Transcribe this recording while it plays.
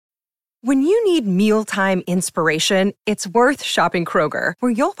When you need mealtime inspiration, it's worth shopping Kroger,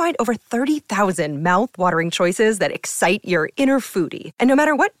 where you'll find over 30,000 mouth-watering choices that excite your inner foodie. And no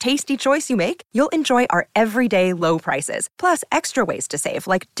matter what tasty choice you make, you'll enjoy our everyday low prices, plus extra ways to save,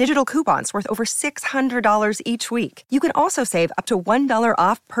 like digital coupons worth over $600 each week. You can also save up to $1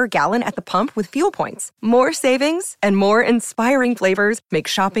 off per gallon at the pump with fuel points. More savings and more inspiring flavors make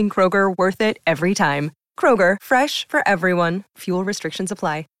shopping Kroger worth it every time. Kroger, fresh for everyone. Fuel restrictions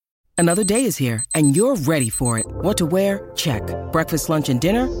apply. Another day is here, and you're ready for it. What to wear? Check. Breakfast, lunch, and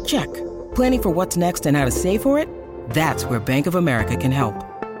dinner? Check. Planning for what's next and how to save for it? That's where Bank of America can help.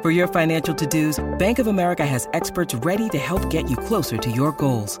 For your financial to-dos, Bank of America has experts ready to help get you closer to your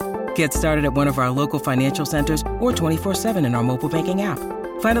goals. Get started at one of our local financial centers or 24/7 in our mobile banking app.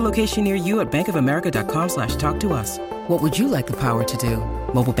 Find a location near you at bankofamerica.com/talktous. What would you like the power to do?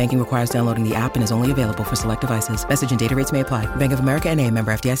 Mobile banking requires downloading the app and is only available for select devices. Message and data rates may apply. Bank of America N.A.,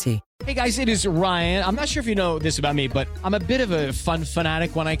 member FDIC. Hey guys, it is Ryan. I'm not sure if you know this about me, but I'm a bit of a fun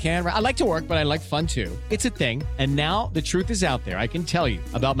fanatic when I can. I like to work, but I like fun too. It's a thing. And now the truth is out there. I can tell you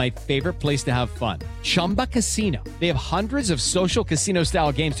about my favorite place to have fun. Chumba Casino. They have hundreds of social casino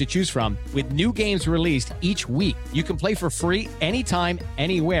style games to choose from with new games released each week. You can play for free anytime,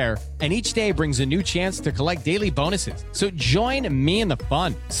 anywhere. And each day brings a new chance to collect daily bonuses. So join me in the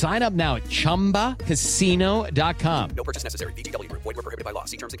fun. Sign up now at ChumbaCasino.com. No purchase necessary. VGW Group. Void where prohibited by law.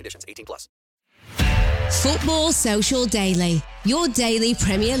 See terms and conditions. 18+. Football Social Daily, your daily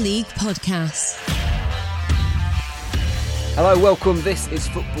Premier League podcast. Hello, welcome. This is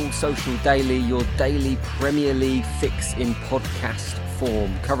Football Social Daily, your daily Premier League fix in podcast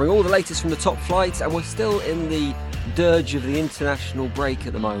form, covering all the latest from the top flights, and we're still in the dirge of the international break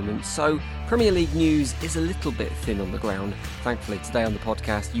at the moment, so Premier League news is a little bit thin on the ground. Thankfully, today on the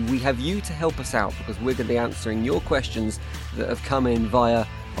podcast, we have you to help us out, because we're going to be answering your questions that have come in via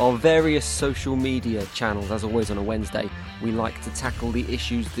our various social media channels. As always on a Wednesday, we like to tackle the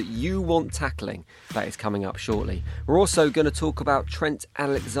issues that you want tackling. That is coming up shortly. We're also going to talk about Trent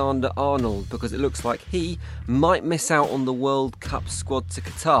Alexander-Arnold, because it looks like he might miss out on the World Cup squad to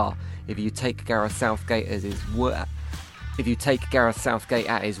Qatar if you take Gareth Southgate at his word.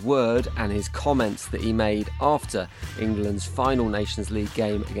 And his comments that he made after England's final Nations League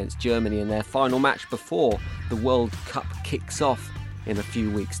game against Germany in their final match before the World Cup kicks off in a few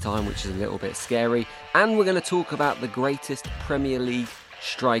weeks' time, which is a little bit scary. And we're going to talk about the greatest Premier League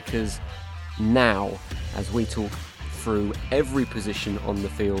strikers now, as we talk through every position on the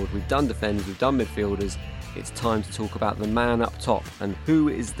field. We've done defenders, we've done midfielders. It's time to talk about the man up top and who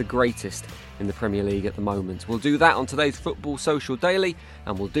is the greatest in the Premier League at the moment. We'll do that on today's Football Social Daily,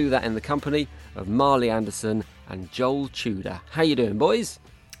 and we'll do that in the company of Marley Anderson and Joel Tudor. How you doing, boys?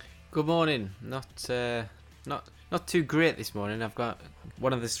 Good morning. Not too great this morning. I've got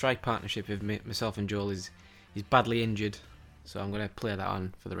one of the strike partnership of myself and Joel is badly injured, so I'm going to play that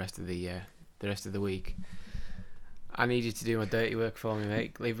on for the rest of the week. I need you to do my dirty work for me,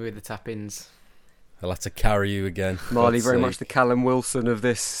 mate. Leave me with the tap-ins. I'll have to carry you again. Marley, very much the Callum Wilson of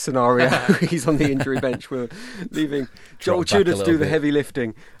this scenario. He's on the injury bench. We're leaving Joel Tudor to do the heavy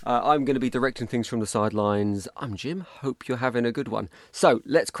lifting. I'm going to be directing things from the sidelines. I'm Jim. Hope you're having a good one. So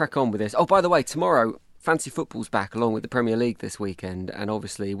let's crack on with this. Oh, by the way, tomorrow, fantasy football's back along with the Premier League this weekend, and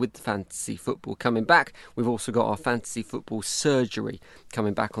obviously with the fantasy football coming back, we've also got our fantasy football surgery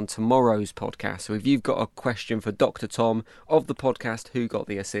coming back on tomorrow's podcast. So if you've got a question for Dr. Tom of the podcast Who Got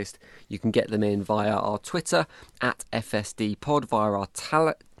the Assist, you can get them in via our Twitter at FSDpod,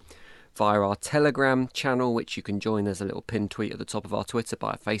 via our Telegram channel, which you can join as a little pinned tweet at the top of our Twitter,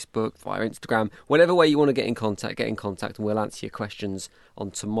 via Facebook, via Instagram, whatever way you want to get in contact, and we'll answer your questions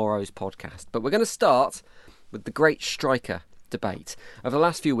on tomorrow's podcast. But we're going to start with the great striker debate. Over the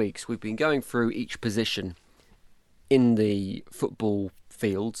last few weeks, we've been going through each position in the football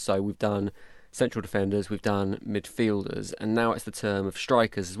field. So we've done central defenders, we've done midfielders, and now it's the term of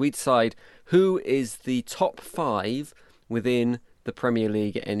strikers as we decide who is the top five within the Premier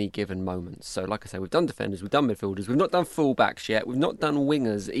League at any given moment. So like I say, we've done defenders, we've done midfielders, we've not done fullbacks yet, we've not done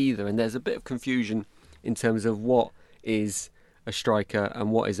wingers either, and there's a bit of confusion in terms of what is a striker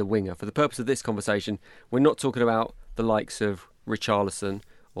and what is a winger. For the purpose of this conversation, we're not talking about the likes of Richarlison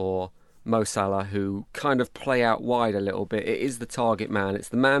or Mo Salah, who kind of play out wide a little bit. It is the target man, it's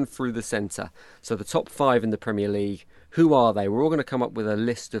the man through the centre. So the top five in the Premier League, who are they? We're all going to come up with a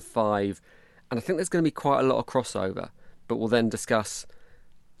list of five, and I think there's going to be quite a lot of crossover. But we'll then discuss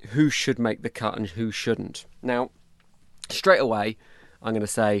who should make the cut and who shouldn't. Now, straight away, I'm going to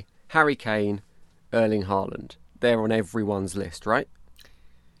say Harry Kane, Erling Haaland. They're on everyone's list, right?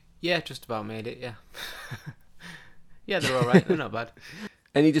 Yeah, just about made it, yeah. Yeah, they're all right. They're not bad.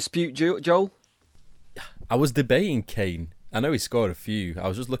 Any dispute, Joel? I was debating Kane. I know he scored a few. I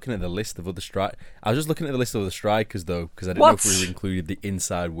was just looking at the list of other strikers though, because I didn't know if we included the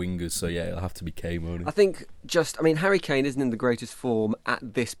inside wingers. So yeah, it'll have to be Kane only. I think Harry Kane isn't in the greatest form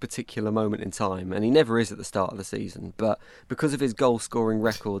at this particular moment in time, and he never is at the start of the season. But because of his goal-scoring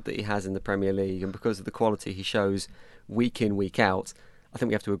record that he has in the Premier League, and because of the quality he shows week in, week out, I think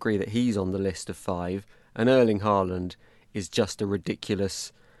we have to agree that he's on the list of 5. And Erling Haaland is just a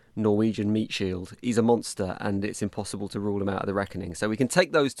ridiculous Norwegian meat shield. He's a monster, and it's impossible to rule him out of the reckoning. So we can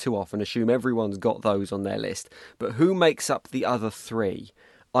take those 2 off and assume everyone's got those on their list. But who makes up the other 3?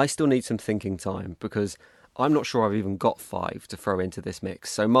 I still need some thinking time, because I'm not sure I've even got 5 to throw into this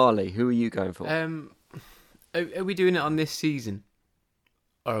mix. So Marley, who are you going for? Are we doing it on this season,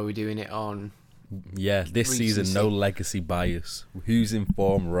 or are we doing it on? Yeah, this season, no legacy bias. Who's in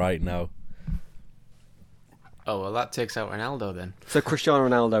form right now? Oh, well, that takes out Ronaldo then. So Cristiano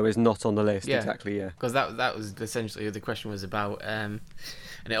Ronaldo is not on the list, exactly, yeah. Because that was essentially what the question was about. And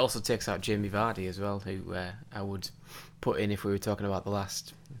it also takes out Jamie Vardy as well, who I would put in if we were talking about the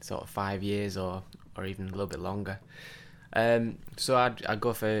last sort of 5 years or even a little bit longer. So I'd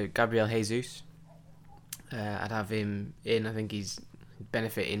go for Gabriel Jesus. I'd have him in. I think he's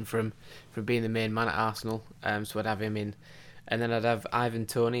benefiting from being the main man at Arsenal. So I'd have him in. And then I'd have Ivan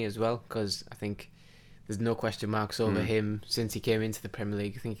Toney as well, because I think there's no question marks over him since he came into the Premier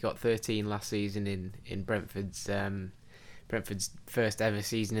League. I think he got 13 last season in Brentford's first ever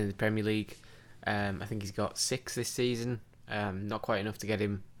season in the Premier League. I think he's got 6 this season. Not quite enough to get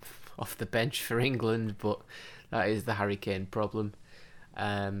him off the bench for England, but that is the Harry Kane problem.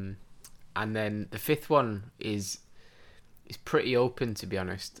 And then the 5th one is pretty open, to be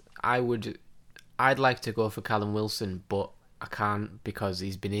honest. I'd like to go for Callum Wilson, but I can't because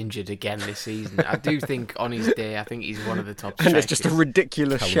he's been injured again this season. I do think on his day, I think he's one of the top strikers. And it's just a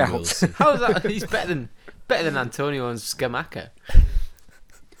ridiculous shout. How is that? He's better than Antonio and Scamacca.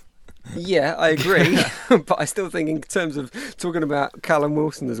 Yeah, I agree. But I still think in terms of talking about Callum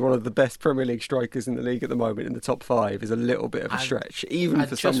Wilson as one of the best Premier League strikers in the league at the moment in the top 5 is a little bit of a stretch. Even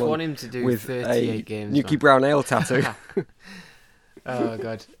for someone want him to do with 38 games, Newquay Brown Ale tattoo. Oh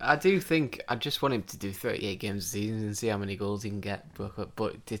god, I just want him to do 38 games a season and see how many goals he can get. But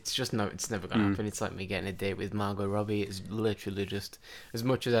it's never gonna happen. It's like me getting a date with Margot Robbie. It's literally just, as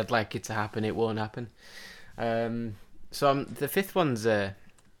much as I'd like it to happen, it won't happen. So the 5th one's a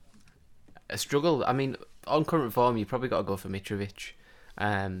struggle. I mean, on current form, you probably got to go for Mitrovic.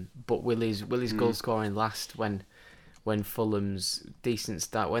 But will his goal scoring last when Fulham's decent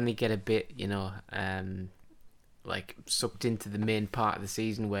start, when they get a bit, like sucked into the main part of the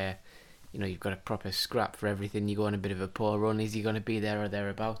season where you've got a proper scrap for everything, you go on a bit of a poor run, is he going to be there or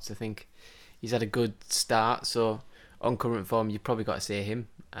thereabouts? I think he's had a good start, so on current form you've probably got to say him,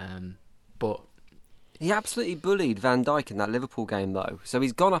 but he absolutely bullied Van Dijk in that Liverpool game though, so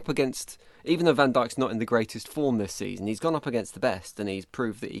he's gone up against, even though Van Dijk's not in the greatest form this season, he's gone up against the best and he's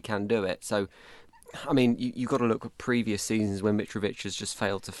proved that he can do it. So I mean, you've got to look at previous seasons when Mitrovic has just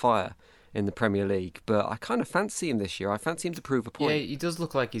failed to fire in the Premier League, but I kind of fancy him this year. I fancy him to prove a point. Yeah, he does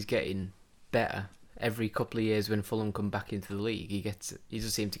look like he's getting better every couple of years. When Fulham come back into the league, he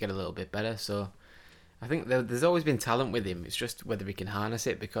does seem to get a little bit better. So I think there's always been talent with him. It's just whether he can harness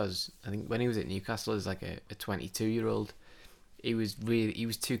it, because I think when he was at Newcastle as like a 22-year-old, he was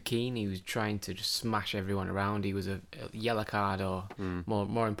too keen. He was trying to just smash everyone around. He was a yellow card or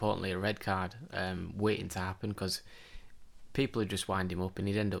more importantly a red card waiting to happen, because people would just wind him up and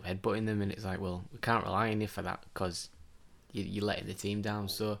he'd end up headbutting them, and it's like, well, we can't rely on you for that because you're letting the team down.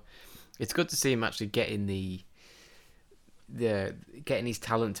 So it's good to see him actually getting getting his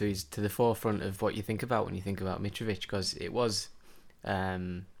talent to the forefront of what you think about when you think about Mitrovic, because it was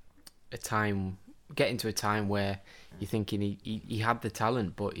getting to a time where you're thinking he had the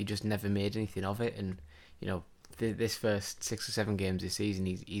talent but he just never made anything of it. And this first 6 or 7 games this season,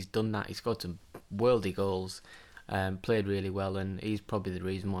 he's done that. He's scored some worldy goals, played really well, and he's probably the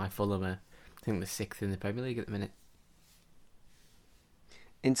reason why Fulham are, I think, the 6th in the Premier League at the minute.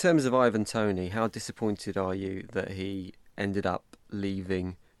 In terms of Ivan Toney, how disappointed are you that he ended up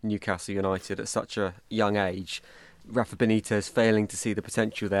leaving Newcastle United at such a young age? Rafa Benitez failing to see the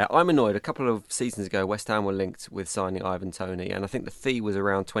potential there. I'm annoyed. A couple of seasons ago, West Ham were linked with signing Ivan Toney, and I think the fee was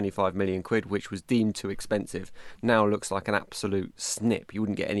around 25 million quid, which was deemed too expensive. Now looks like an absolute snip. You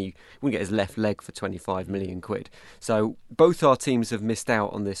wouldn't get his left leg for 25 million quid. So both our teams have missed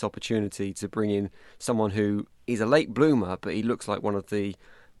out on this opportunity to bring in someone who is a late bloomer, but he looks like one of the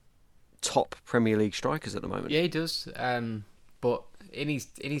top Premier League strikers at the moment. Yeah, he does. But in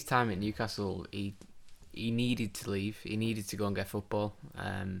his time at Newcastle, he he needed to leave. He needed to go and get football.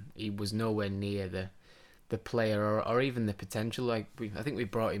 He was nowhere near the player or even the potential. I think we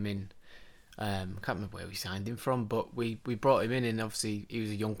brought him in. I can't remember where we signed him from, but we brought him in, and obviously he was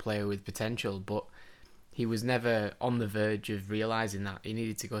a young player with potential, but he was never on the verge of realising that. He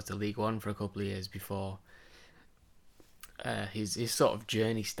needed to go to League One for a couple of years before his sort of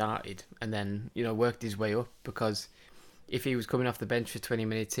journey started, and then worked his way up, because if he was coming off the bench for 20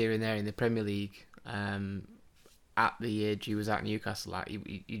 minutes here and there in the Premier League at the age he was at Newcastle at,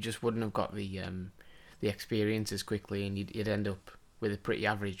 you just wouldn't have got the experience as quickly, and you'd end up with a pretty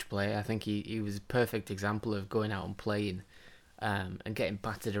average player. I think he was a perfect example of going out and playing and getting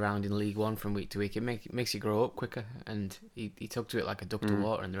battered around in League One from week to week. It makes you grow up quicker, and he took to it like a duck to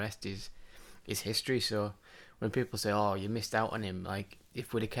water, and the rest is history. So when people say, "Oh, you missed out on him," like,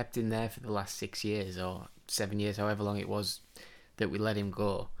 if we'd have kept him there for the last 6 years or 7 years, however long it was that we let him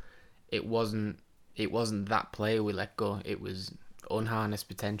go, it wasn't that player we let go. It was unharnessed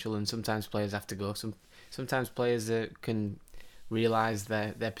potential, and sometimes players have to go. Sometimes players can realise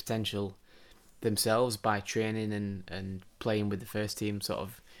their potential themselves by training and playing with the first team sort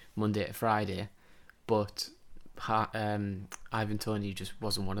of Monday to Friday, but Ivan Toney just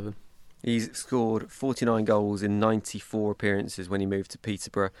wasn't one of them. He's scored 49 goals in 94 appearances when he moved to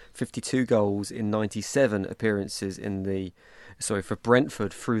Peterborough, 52 goals in 97 appearances for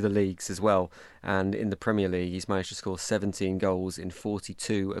Brentford through the leagues as well. And in the Premier League, he's managed to score 17 goals in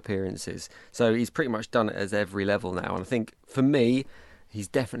 42 appearances. So he's pretty much done it at every level now. And I think, for me, he's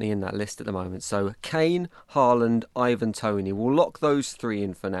definitely in that list at the moment. So Kane, Haaland, Ivan Toney. We'll lock those three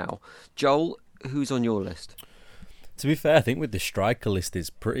in for now. Joel, who's on your list? To be fair, I think with the striker list,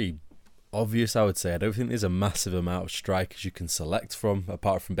 it's pretty obvious, I would say. I don't think there's a massive amount of strikers you can select from,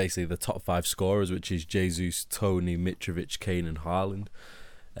 apart from basically the top 5 scorers, which is Jesus, Toney, Mitrovic, Kane and Haaland.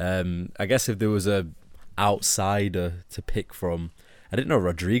 I guess if there was a outsider to pick from, I didn't know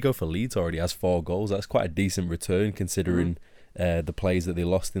Rodrigo for Leeds already has 4 goals. That's quite a decent return considering the plays that they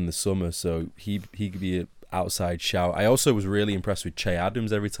lost in the summer, so he could be an outside shout. I also was really impressed with Che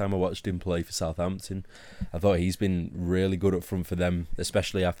Adams every time I watched him play for Southampton. I thought he's been really good up front for them,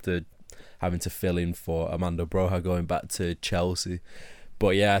 especially after having to fill in for Armando Broja going back to Chelsea.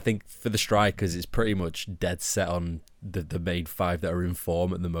 But yeah, I think for the strikers, it's pretty much dead set on the main 5 that are in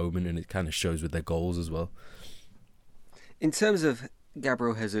form at the moment, and it kind of shows with their goals as well. In terms of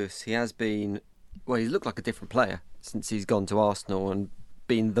Gabriel Jesus, he has been, well, he's looked like a different player since he's gone to Arsenal and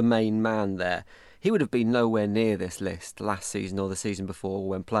been the main man there. He would have been nowhere near this list last season or the season before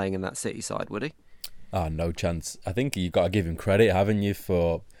when playing in that City side, would he? No chance. I think you've got to give him credit, haven't you,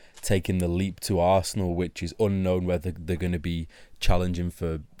 for taking the leap to Arsenal, which is unknown whether they're going to be challenging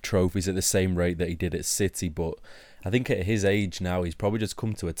for trophies at the same rate that he did at City. But I think at his age now, he's probably just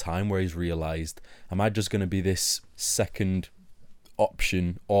come to a time where he's realised, am I just going to be this second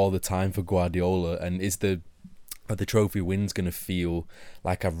option all the time for Guardiola? And are the trophy wins going to feel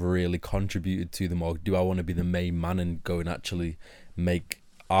like I've really contributed to them, or do I want to be the main man and go and actually make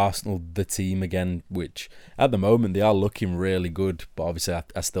Arsenal the team again, which at the moment they are looking really good, but obviously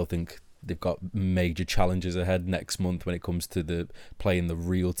I still think they've got major challenges ahead next month when it comes to playing the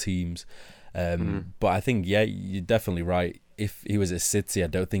real teams. But I think, yeah, you're definitely right. If he was at City, I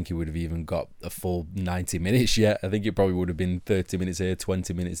don't think he would have even got a full 90 minutes yet. I think it probably would have been 30 minutes here,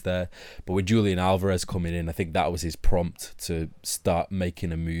 20 minutes there. But with Julian Alvarez coming in, I think that was his prompt to start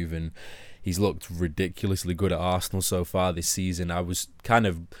making a move, and he's looked ridiculously good at Arsenal so far this season. I was kind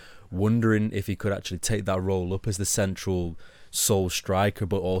of wondering if he could actually take that role up as the central sole striker,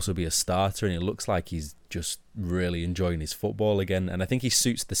 but also be a starter, and it looks like he's just really enjoying his football again, and I think he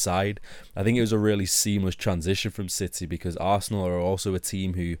suits the side. I think it was a really seamless transition from City, because Arsenal are also a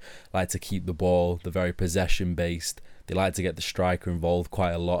team who like to keep the ball, they're very possession based, they like to get the striker involved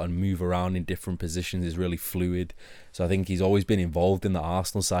quite a lot and move around in different positions, is really fluid. So I think he's always been involved in the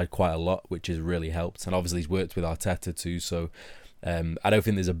Arsenal side quite a lot, which has really helped, and obviously he's worked with Arteta too, so I don't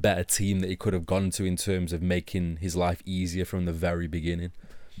think there's a better team that he could have gone to in terms of making his life easier from the very beginning.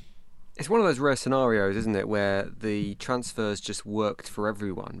 It's one of those rare scenarios, isn't it, where the transfers just worked for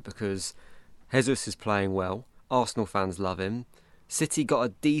everyone, because Jesus is playing well, Arsenal fans love him, City got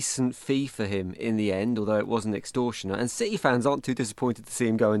a decent fee for him in the end, although it wasn't extortionate, and City fans aren't too disappointed to see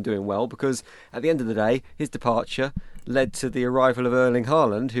him go and doing well, because at the end of the day, his departure led to the arrival of Erling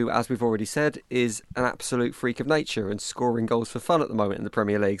Haaland, who, as we've already said, is an absolute freak of nature and scoring goals for fun at the moment in the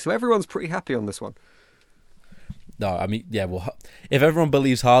Premier League. So everyone's pretty happy on this one. No, I mean, yeah, well, if everyone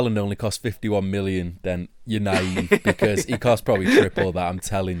believes Haaland only cost 51 million, then you're naive, because he cost probably triple that, I'm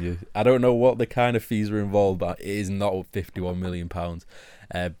telling you. I don't know what the kind of fees were involved, but it is not 51 million pounds.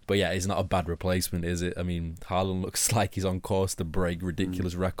 But yeah, it's not a bad replacement, is it? I mean, Haaland looks like he's on course to break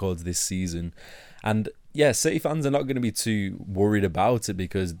ridiculous records this season. And yeah, City fans are not going to be too worried about it,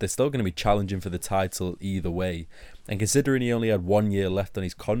 because they're still going to be challenging for the title either way. And considering he only had 1 year left on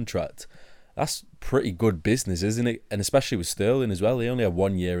his contract, that's pretty good business, isn't it? And especially with Sterling as well. He only had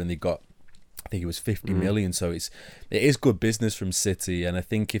 1 year and they got, I think it was 50 million. So it is good business from City. And I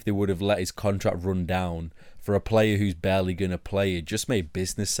think if they would have let his contract run down for a player who's barely going to play, it just made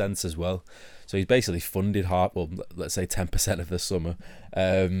business sense as well. So he's basically funded let's say 10% of the summer.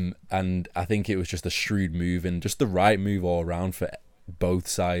 And I think it was just a shrewd move and just the right move all around for both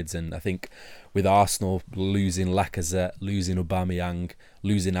sides. And I think with Arsenal losing Lacazette, losing Aubameyang,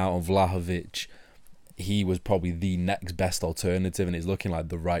 losing out on Vlahovic, he was probably the next best alternative, and it's looking like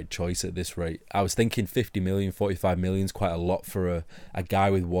the right choice at this rate. I was thinking 50 million, 45 million is quite a lot for a guy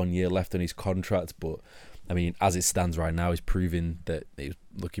with 1 year left on his contract, but I mean, as it stands right now, he's proving that it's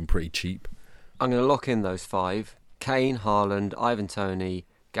looking pretty cheap. I'm going to lock in those five: Kane, Haaland, Ivan Toney,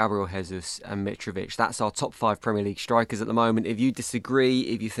 Gabriel Jesus and Mitrovic. That's our top 5 Premier League strikers at the moment. If you disagree,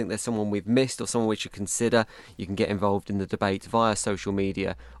 if you think there's someone we've missed or someone we should consider, you can get involved in the debate via social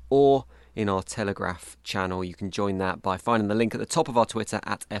media or in our Telegraph channel. You can join that by finding the link at the top of our Twitter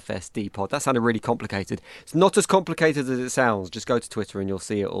at FSDpod. That sounded really complicated. It's not as complicated as it sounds. Just go to Twitter and you'll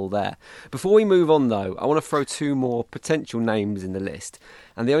see it all there. Before we move on though, I want to throw 2 more potential names in the list.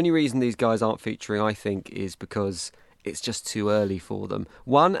 And the only reason these guys aren't featuring, I think, is because it's just too early for them.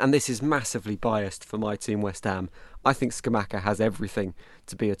 One, and this is massively biased for my team West Ham, I think Scamacca has everything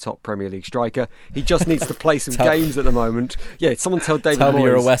to be a top Premier League striker. He just needs to play some games at the moment. Yeah, someone tell David Tell me Moyes.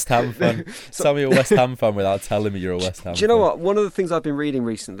 you're a West Ham fan. Tell me you're a West Ham fan without telling me you're a West Ham fan. Do you know what? One of the things I've been reading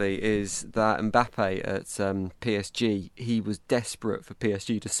recently is that Mbappe at PSG, he was desperate for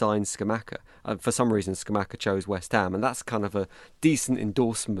PSG to sign Scamacca. For some reason, Scamacca chose West Ham, and that's kind of a decent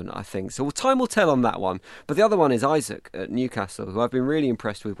endorsement, I think. So time will tell on that one. But the other one is Isaac at Newcastle, who I've been really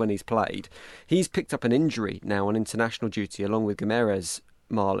impressed with when he's played. He's picked up an injury now on international duty along with Guimaraes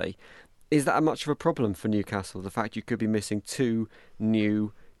Marley. Is that much of a problem for Newcastle, the fact you could be missing 2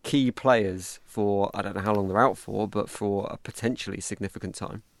 new key players for, I don't know how long they're out for, but for a potentially significant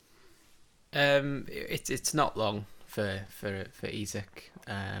time? It's not long for Isak.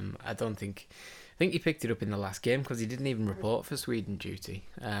 I think he picked it up in the last game because he didn't even report for Sweden duty.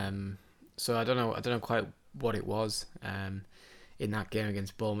 So I don't know quite what it was in that game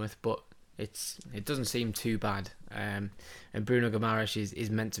against Bournemouth, but it doesn't seem too bad. And Bruno Guimaraes is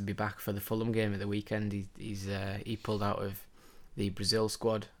meant to be back for the Fulham game at the weekend. He pulled out of the Brazil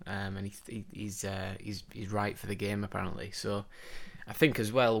squad, and he's right for the game apparently. So I think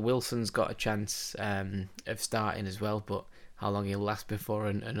as well Wilson's got a chance of starting as well, but how long he'll last before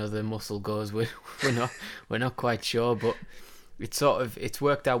another muscle goes, we're not quite sure. But it's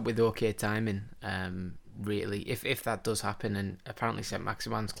worked out with okay timing. Really, if that does happen, and apparently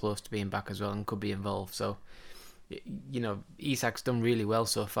Saint-Maximin's close to being back as well and could be involved. So, you know, Isak's done really well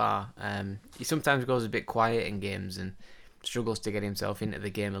so far. He sometimes goes a bit quiet in games and struggles to get himself into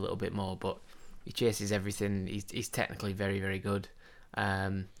the game a little bit more, but he chases everything. He's technically very, very good.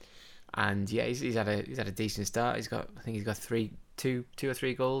 And yeah, he's had a decent start. He's got 2 or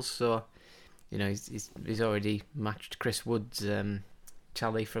 3 goals. So, you know, he's already matched Chris Wood's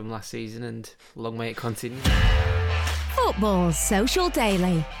Charlie from last season, and long may it continue. Football Social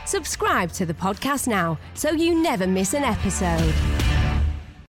Daily. Subscribe to the podcast now so you never miss an episode.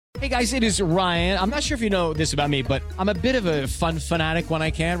 Hey guys, it is Ryan. I'm not sure if you know this about me, but I'm a bit of a fun fanatic when I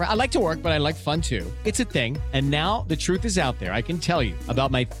can. I like to work, but I like fun too. It's a thing. And now the truth is out there. I can tell you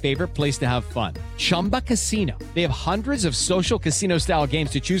about my favorite place to have fun. Chumba Casino. They have hundreds of social casino style games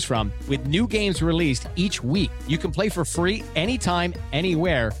to choose from with new games released each week. You can play for free anytime,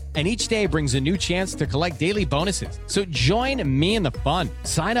 anywhere. And each day brings a new chance to collect daily bonuses. So join me in the fun.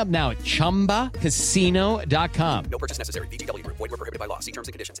 Sign up now at ChumbaCasino.com. No purchase necessary. VGW Group. Void where prohibited by law. See terms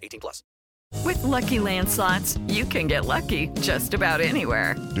and conditions. 18+. With Lucky Land Slots, you can get lucky just about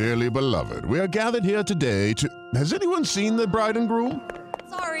anywhere. Dearly beloved, we are gathered here today to... Has anyone seen the bride and groom?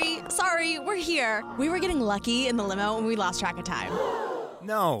 Sorry, we're here. We were getting lucky in the limo and we lost track of time.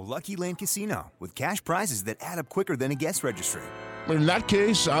 No, Lucky Land Casino, with cash prizes that add up quicker than a guest registry. In that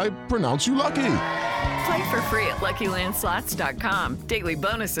case, I pronounce you lucky. Play for free at LuckyLandSlots.com. Daily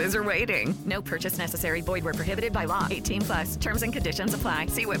bonuses are waiting. No purchase necessary. Void where prohibited by law. 18+. Terms and conditions apply.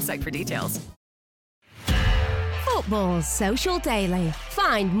 See website for details. Football's Social Daily.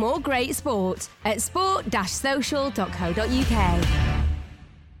 Find more great sport at sport-social.co.uk.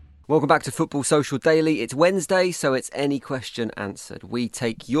 Welcome back to Football Social Daily. It's Wednesday, so it's any question answered. We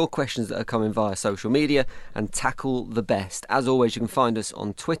take your questions that are coming via social media and tackle the best. As always, you can find us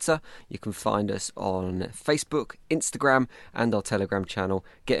on Twitter, you can find us on Facebook, Instagram, and our Telegram channel.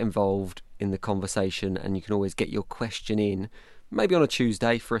 Get involved in the conversation, and you can always get your question in, maybe on a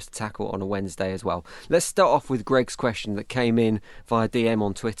Tuesday for us to tackle on a Wednesday as well. Let's start off with Greg's question that came in via DM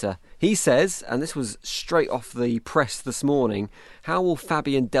on Twitter. He says, and this was straight off the press this morning, how will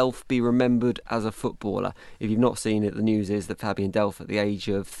Fabian Delph be remembered as a footballer? If you've not seen it, the news is that Fabian Delph, at the age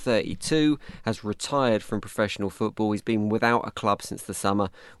of 32, has retired from professional football. He's been without a club since the summer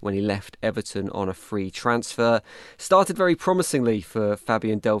when he left Everton on a free transfer. Started very promisingly for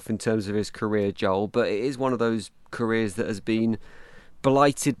Fabian Delph in terms of his career, Joel, but it is one of those careers that has been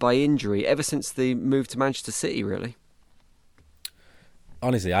blighted by injury ever since the move to Manchester City, really.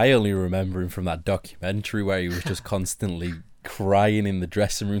 Honestly, I only remember him from that documentary where he was just constantly crying in the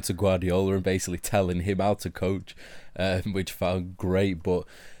dressing room to Guardiola and basically telling him how to coach, which I found great. But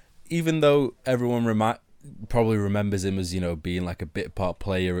even though everyone probably remembers him as, being like a bit part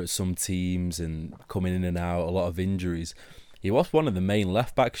player at some teams and coming in and out, a lot of injuries, he was one of the main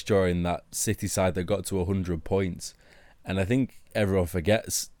left-backs during that City side that got to 100 points. And I think everyone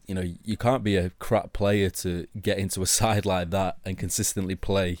forgets, you can't be a crap player to get into a side like that and consistently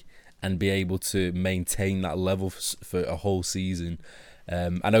play and be able to maintain that level for a whole season.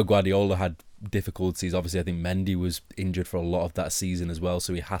 I know Guardiola had difficulties. Obviously, I think Mendy was injured for a lot of that season as well,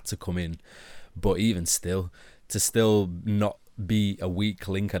 so he had to come in. But even still, to still not be a weak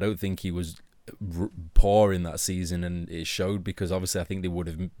link, I don't think he was poor in that season, and it showed, because obviously I think they would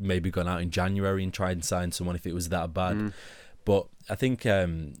have maybe gone out in January and tried and sign someone if it was that bad. But I think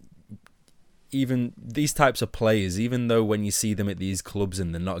even these types of players, even though when you see them at these clubs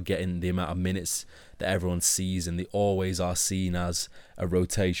and they're not getting the amount of minutes that everyone sees, and they always are seen as a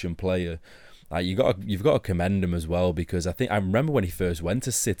rotation player, you've got to commend him as well, because I remember when he first went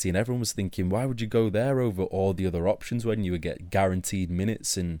to City and everyone was thinking, why would you go there over all the other options when you would get guaranteed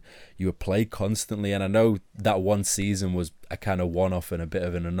minutes and you would play constantly? And I know that one season was a kind of one-off and a bit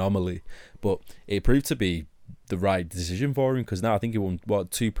of an anomaly, but it proved to be the right decision for him, because now I think he won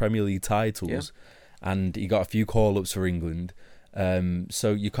 2 Premier League titles, and he got a few call-ups for England.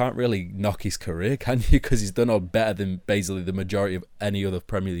 So you can't really knock his career, can you? Because he's done all better than basically the majority of any other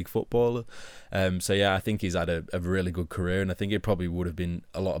Premier League footballer. So yeah, I think he's had a really good career, and I think it probably would have been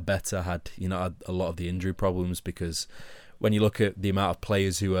a lot better had had a lot of the injury problems, because when you look at the amount of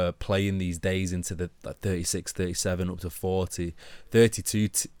players who are playing these days into the 36, 37, up to 40,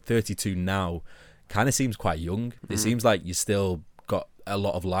 32 now, kind of seems quite young. It seems like you still got a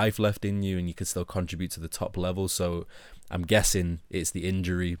lot of life left in you and you can still contribute to the top level. So I'm guessing it's the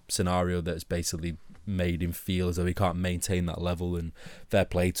injury scenario that's basically made him feel as though he can't maintain that level, and fair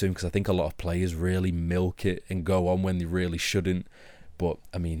play to him, because I think a lot of players really milk it and go on when they really shouldn't. But,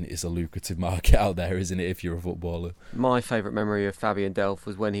 I mean, it's a lucrative market out there, isn't it, if you're a footballer? My favourite memory of Fabian Delph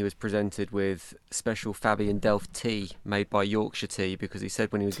was when he was presented with special Fabian Delph tea made by Yorkshire Tea, because he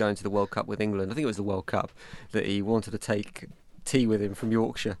said when he was going to the World Cup with England, I think it was the World Cup, that he wanted to take tea with him from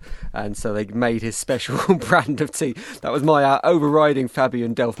Yorkshire, and so they made his special brand of tea. That was my overriding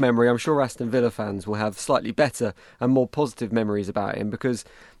Fabian Delph memory. I'm sure Aston Villa fans will have slightly better and more positive memories about him, because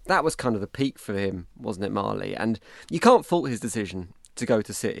that was kind of the peak for him, wasn't it, Marley? And you can't fault his decision to go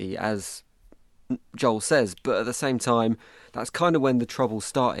to City, as Joel says, but at the same time, that's kind of when the trouble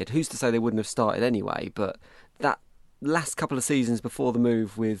started. Who's to say they wouldn't have started anyway? But that last couple of seasons before the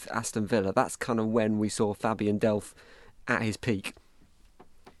move with Aston Villa, that's kind of when we saw Fabian Delph at his peak.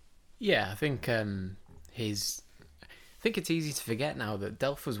 Yeah, I think it's easy to forget now that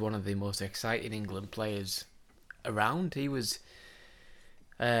Delph was one of the most exciting England players around. He was,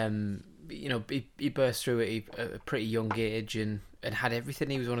 he burst through at a pretty young age and had everything.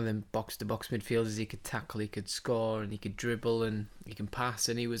 He was one of them box-to-box midfielders. He could tackle, he could score, and he could dribble, and he can pass,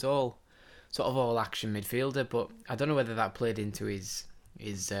 and he was all action midfielder. But I don't know whether that played into his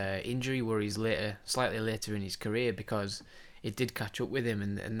injury worries slightly later in his career, because it did catch up with him,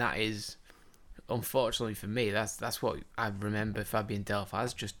 and that is, unfortunately for me, that's what I remember Fabian Delph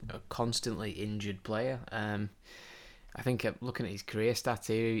as, just a constantly injured player. I think looking at his career stats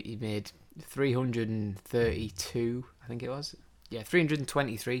here, he made 332, I think it was. Yeah,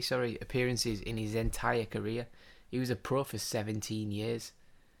 323, appearances in his entire career. He was a pro for 17 years.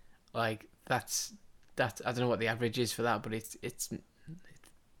 Like, that's I don't know what the average is for that, but it's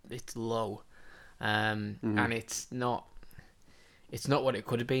low. And it's not what it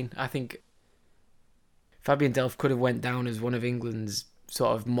could have been. I think Fabian Delph could have went down as one of England's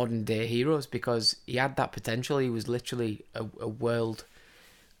sort of modern day heroes, because he had that potential. He was literally a world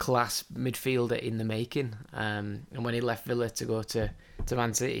class midfielder in the making. And when he left Villa to go to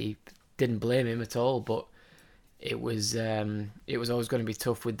Man City, didn't blame him at all. But it was always going to be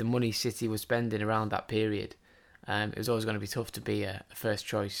tough with the money City was spending around that period. It was always going to be tough to be a first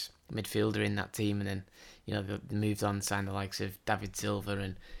choice midfielder in that team. And then, you know, they moved on, signed the likes of David Silva,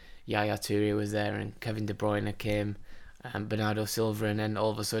 and Yaya Toure was there, and Kevin De Bruyne came, and Bernardo Silva, and then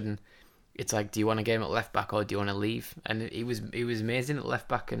all of a sudden it's like, do you want a game at left back or do you want to leave? And he was amazing at left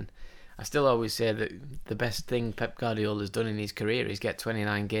back. And I still always say that the best thing Pep Guardiola has done in his career is get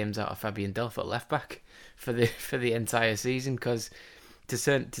 29 games out of Fabian Delph at left back for the entire season, because to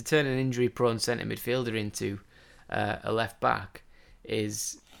turn an injury prone centre midfielder into a left back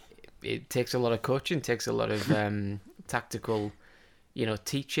it takes a lot of coaching, takes a lot of tactical, you know,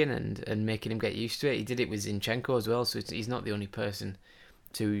 teaching and making him get used to it. He did it with Zinchenko as well, so he's not the only person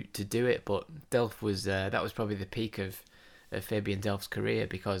to do it. But Delph was that was probably the peak of Fabian Delph's career,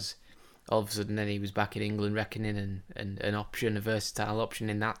 because all of a sudden then he was back in England reckoning and an option, a versatile option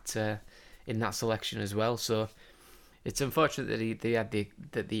in that selection as well. So it's unfortunate that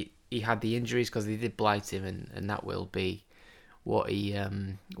he had the injuries, because they did blight him, and that will be what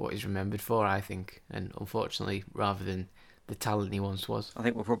he's remembered for, I think. And unfortunately, rather than the talent he once was. I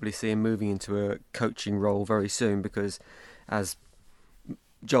think we'll probably see him moving into a coaching role very soon, because, as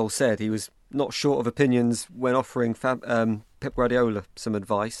Joel said, he was not short of opinions when offering Pep Guardiola some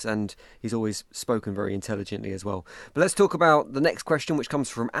advice, and he's always spoken very intelligently as well. But let's talk about the next question, which comes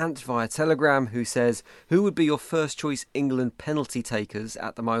from Ant via Telegram, who says, who would be your first choice England penalty takers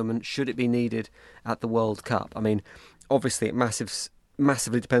at the moment, should it be needed at the World Cup? I mean, obviously it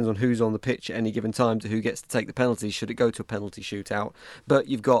massively depends on who's on the pitch at any given time to who gets to take the penalties, should it go to a penalty shootout. But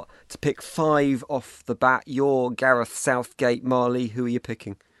you've got to pick 5 off the bat. You're Gareth Southgate, Marley. Who are you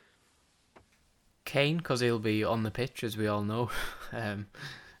picking? Kane, because he'll be on the pitch, as we all know, and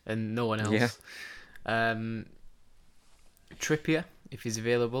no one else. Yeah. Trippier, if he's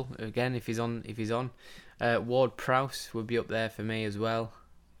available. Again, if he's on. Ward-Prowse would be up there for me as well.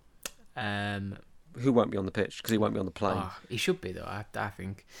 Who won't be on the pitch, because he won't be on the plane. Oh, he should be, though, I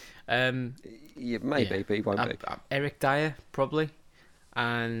think. Yeah, maybe, but he won't be. Eric Dyer, probably.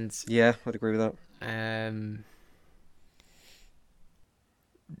 And yeah, I'd agree with that.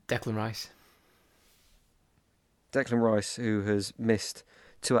 Declan Rice. Declan Rice, who has missed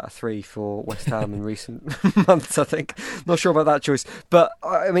 2 out of 3 for West Ham in recent months, I think. Not sure about that choice. But,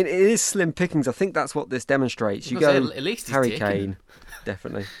 I mean, it is slim pickings. I think that's what this demonstrates. You go at least Harry Kane,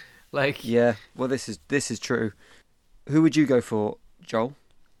 definitely. Yeah, well, this is true. Who would you go for, Joel?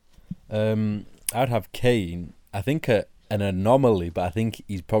 I'd have Kane. I think an anomaly, but I think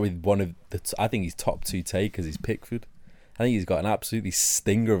he's probably one of I think he's top 2 takers is Pickford. I think he's got an absolutely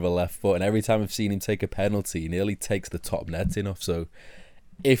stinger of a left foot, and every time I've seen him take a penalty, he nearly takes the top netting off. So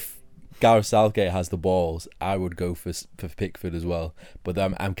if Gareth Southgate has the balls, I would go for Pickford as well. But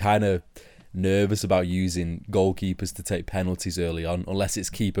I'm kind of nervous about using goalkeepers to take penalties early on, unless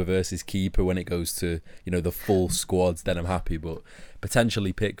it's keeper versus keeper. When it goes to, you know, the full squads, then I'm happy. But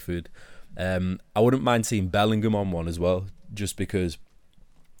potentially Pickford. I wouldn't mind seeing Bellingham on one as well, just because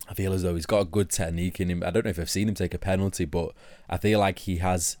I feel as though he's got a good technique in him. I don't know if I've seen him take a penalty, but I feel like he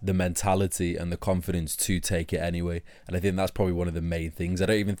has the mentality and the confidence to take it anyway. And I think that's probably one of the main things. I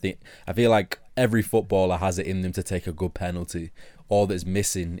feel like every footballer has it in them to take a good penalty. All that's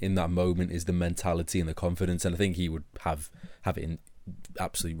missing in that moment is the mentality and the confidence. And I think he would have it in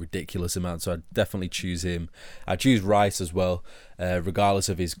absolutely ridiculous amount. So I'd definitely choose him. I'd choose Rice as well, regardless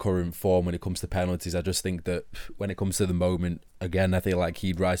of his current form when it comes to penalties. I just think that when it comes to the moment, again, I feel like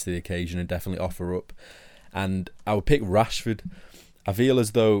he'd rise to the occasion and definitely offer up. And I would pick Rashford. I feel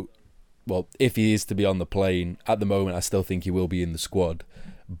as though, well, if he is to be on the plane, at the moment I still think he will be in the squad.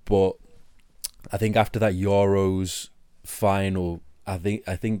 But I think after that Euros final, I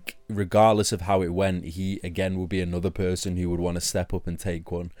think regardless of how it went, he again will be another person who would want to step up and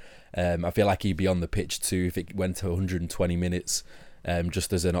take one. I feel like he'd be on the pitch too if it went to 120 minutes,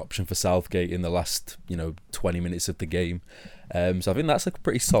 just as an option for Southgate in the last 20 minutes of the game. So I think that's a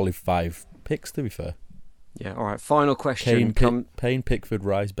pretty solid 5 picks, to be fair. Yeah, all right. Final question. Payne, Pickford,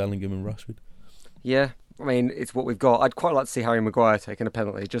 Rice, Bellingham and Rashford. Yeah, I mean, it's what we've got. I'd quite like to see Harry Maguire taking a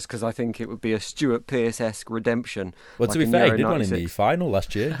penalty, just because I think it would be a Stuart Pearce-esque redemption. Well, to be fair, he did one in the final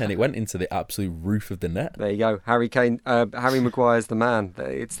last year, and it went into the absolute roof of the net. There you go. Harry Maguire's the man.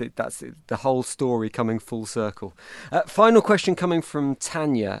 That's the whole story coming full circle. Final question coming from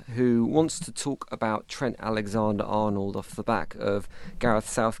Tanya, who wants to talk about Trent Alexander-Arnold off the back of Gareth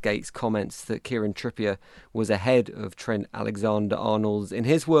Southgate's comments that Kieran Trippier was ahead of Trent Alexander-Arnold's, in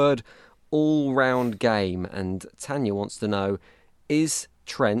his word, all-round game. And Tanya wants to know, is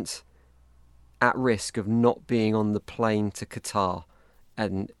Trent at risk of not being on the plane to Qatar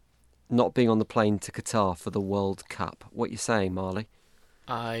and not being on the plane to Qatar for the World Cup? What you saying, Marley?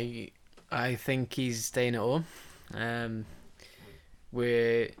 I think he's staying at home.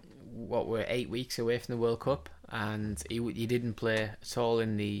 We're 8 weeks away from the World Cup, and he didn't play at all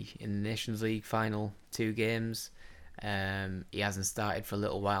in the Nations League final 2 games. He hasn't started for a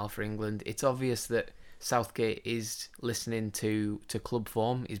little while for England. It's obvious that Southgate is listening to club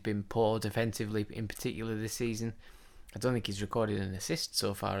form. He's been poor defensively, in particular this season. I don't think he's recorded an assist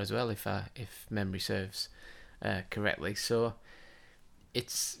so far as well, if memory serves correctly. So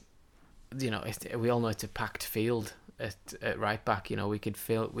it's, we all know it's a packed field at right back. We could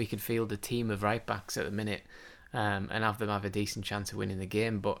field a team of right backs at the minute and have them have a decent chance of winning the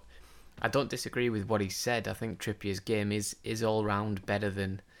game. But I don't disagree with what he said. I think Trippier's game is all round better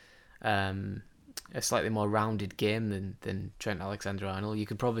than a slightly more rounded game than Trent Alexander-Arnold. You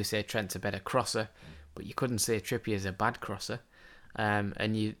could probably say Trent's a better crosser, but you couldn't say Trippier's a bad crosser.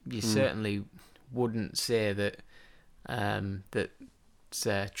 And you certainly wouldn't say that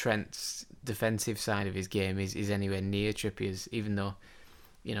Trent's defensive side of his game is anywhere near Trippier's, even though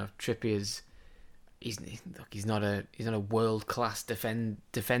Trippier's he's not a world class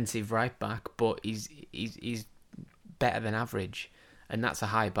defensive right back, but he's better than average, and that's a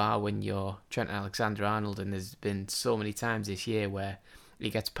high bar when you're Trent Alexander-Arnold. And there's been so many times this year where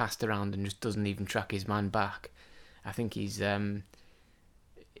he gets passed around and just doesn't even track his man back. I think he's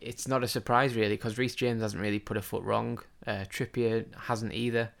it's not a surprise really, because Reece James hasn't really put a foot wrong. Trippier hasn't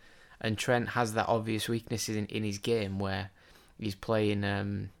either, and Trent has that obvious weakness in his game where he's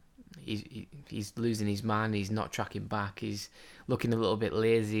playing. He's losing his man. He's not tracking back. He's looking a little bit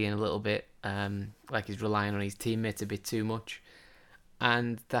lazy and a little bit like he's relying on his teammates a bit too much.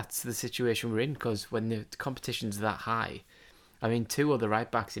 And that's the situation we're in, because when the competition's that high, I mean, 2 other right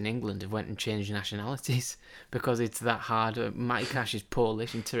backs in England have went and changed nationalities because it's that hard. Matty Cash is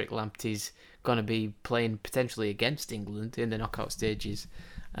Polish, and Tariq Lamptey's going to be playing potentially against England in the knockout stages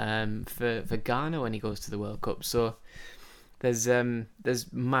for Ghana when he goes to the World Cup. So there's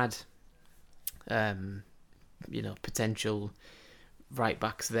mad potential right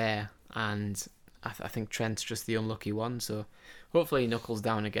backs there, and I think Trent's just the unlucky one. So hopefully he knuckles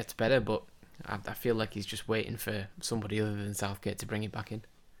down and gets better, but I feel like he's just waiting for somebody other than Southgate to bring it back in.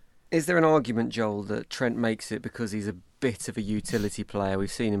 Is there an argument, Joel, that Trent makes it because he's a bit of a utility player?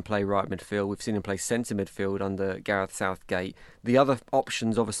 We've seen him play right midfield, we've seen him play centre midfield under Gareth Southgate. The other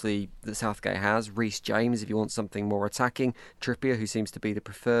options, obviously, that Southgate has, Reece James, if you want something more attacking, Trippier, who seems to be the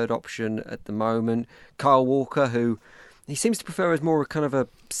preferred option at the moment, Kyle Walker, who he seems to prefer as more kind of a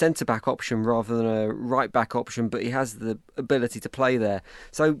centre-back option rather than a right-back option, but he has the ability to play there.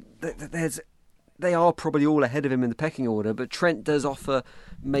 So they are probably all ahead of him in the pecking order, but Trent does offer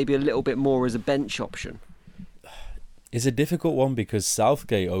maybe a little bit more as a bench option. It's a difficult one because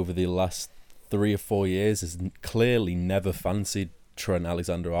Southgate over the last 3 or 4 years has clearly never fancied Trent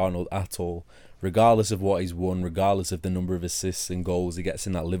Alexander-Arnold at all, regardless of what he's won, regardless of the number of assists and goals he gets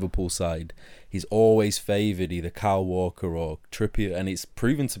in that Liverpool side. He's always favoured either Kyle Walker or Trippier, and it's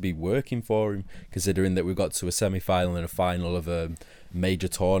proven to be working for him, considering that we got to a semi-final and a final of a major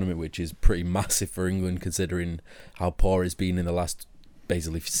tournament, which is pretty massive for England, considering how poor it's been in the last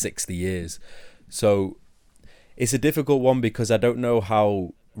basically 60 years. So it's a difficult one because I don't know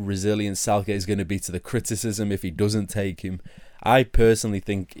how resilient Southgate is going to be to the criticism if he doesn't take him. I personally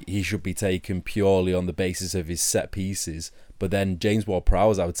think he should be taken purely on the basis of his set pieces, but then James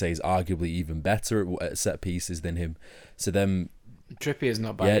Ward-Prowse, I would say, is arguably even better at set pieces than him. So then Trippier's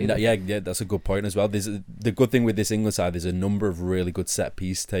not bad. Yeah, that's a good point as well. The good thing with this England side, there's a number of really good set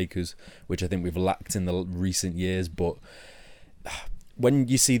piece takers, which I think we've lacked in the recent years. But when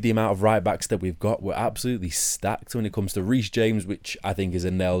you see the amount of right backs that we've got, we're absolutely stacked when it comes to Reece James, which I think is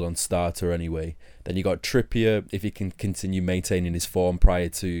a nailed-on starter anyway. Then you got Trippier, if he can continue maintaining his form prior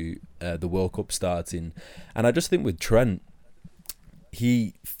to the World Cup starting. And I just think with Trent,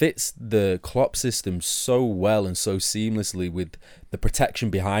 he fits the Klopp system so well and so seamlessly with the protection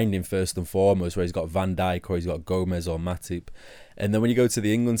behind him first and foremost, where he's got Van Dijk or he's got Gomez or Matip. And then when you go to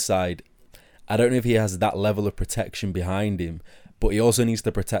the England side, I don't know if he has that level of protection behind him, but he also needs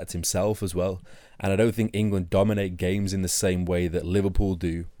to protect himself as well. And I don't think England dominate games in the same way that Liverpool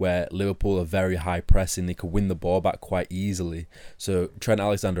do, where Liverpool are very high pressing. They can win the ball back quite easily. So Trent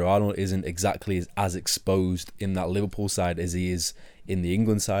Alexander-Arnold isn't exactly as exposed in that Liverpool side as he is in the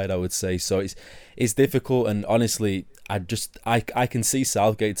England side, I would say. So it's difficult, and honestly, I can see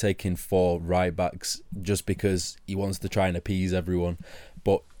Southgate taking 4 right backs just because he wants to try and appease everyone.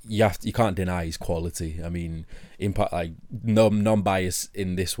 But you can't deny his quality. I mean, impact, like non-bias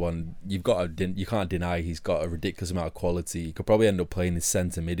in this one. You can't deny he's got a ridiculous amount of quality. He could probably end up playing his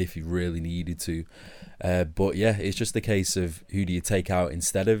centre mid if he really needed to. But yeah, it's just a case of who do you take out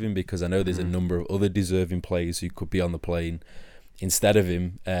instead of him, because I know there's a number of other deserving players who could be on the plane instead of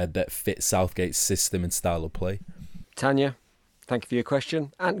him that fit Southgate's system and style of play. Tanya, thank you for your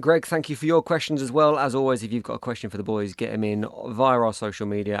question. And Greg, thank you for your questions as well. As always, if you've got a question for the boys, get them in via our social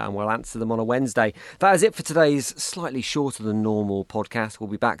media and we'll answer them on a Wednesday. That is it for today's slightly shorter than normal podcast. We'll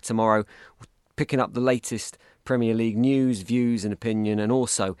be back tomorrow picking up the latest Premier League news, views and opinion, and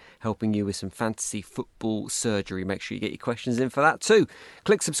also helping you with some fantasy football surgery. Make sure you get your questions in for that too.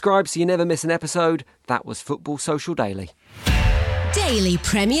 Click subscribe so you never miss an episode. That was Football Social Daily. Daily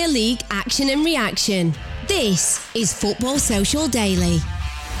Premier League action and reaction. This is Football Social Daily.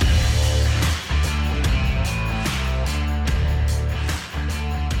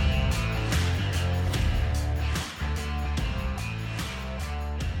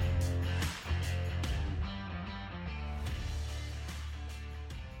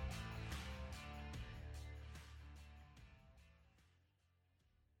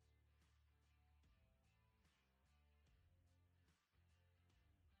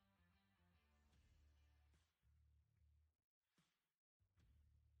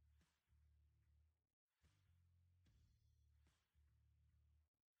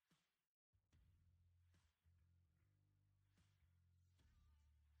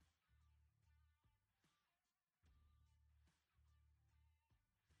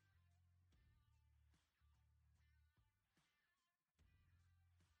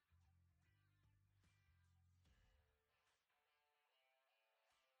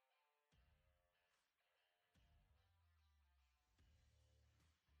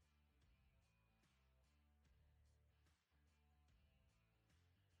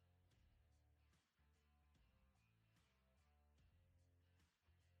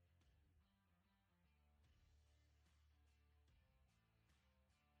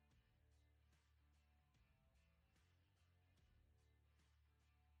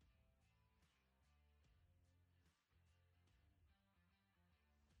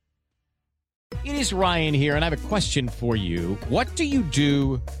 It is Ryan here, and I have a question for you. What do you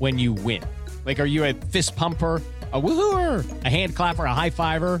do when you win? Like, are you a fist pumper, a woohooer, a hand clapper, a high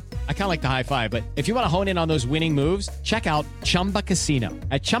fiver? I kind of like the high five, but if you want to hone in on those winning moves, check out Chumba Casino.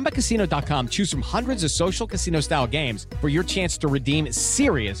 At ChumbaCasino.com, choose from hundreds of social casino-style games for your chance to redeem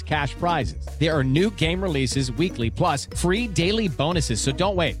serious cash prizes. There are new game releases weekly, plus free daily bonuses. So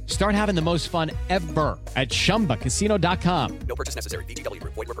don't wait. Start having the most fun ever at ChumbaCasino.com. No purchase necessary. VGW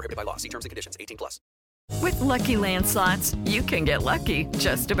Group. Void where prohibited by law. See terms and conditions. 18+. With Lucky Land Slots, you can get lucky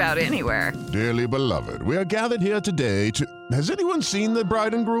just about anywhere. Dearly beloved, we are gathered here today to... Has anyone seen the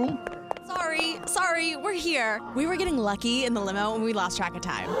bride and groom? Sorry, we're here. We were getting lucky in the limo and we lost track of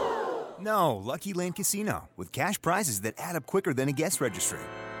time. No, Lucky Land Casino, with cash prizes that add up quicker than a guest registry.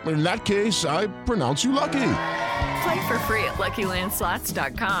 In that case, I pronounce you lucky. Play for free at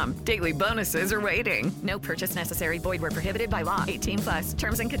LuckyLandSlots.com. Daily bonuses are waiting. No purchase necessary. Void where prohibited by law. 18+.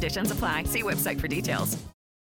 Terms and conditions apply. See website for details.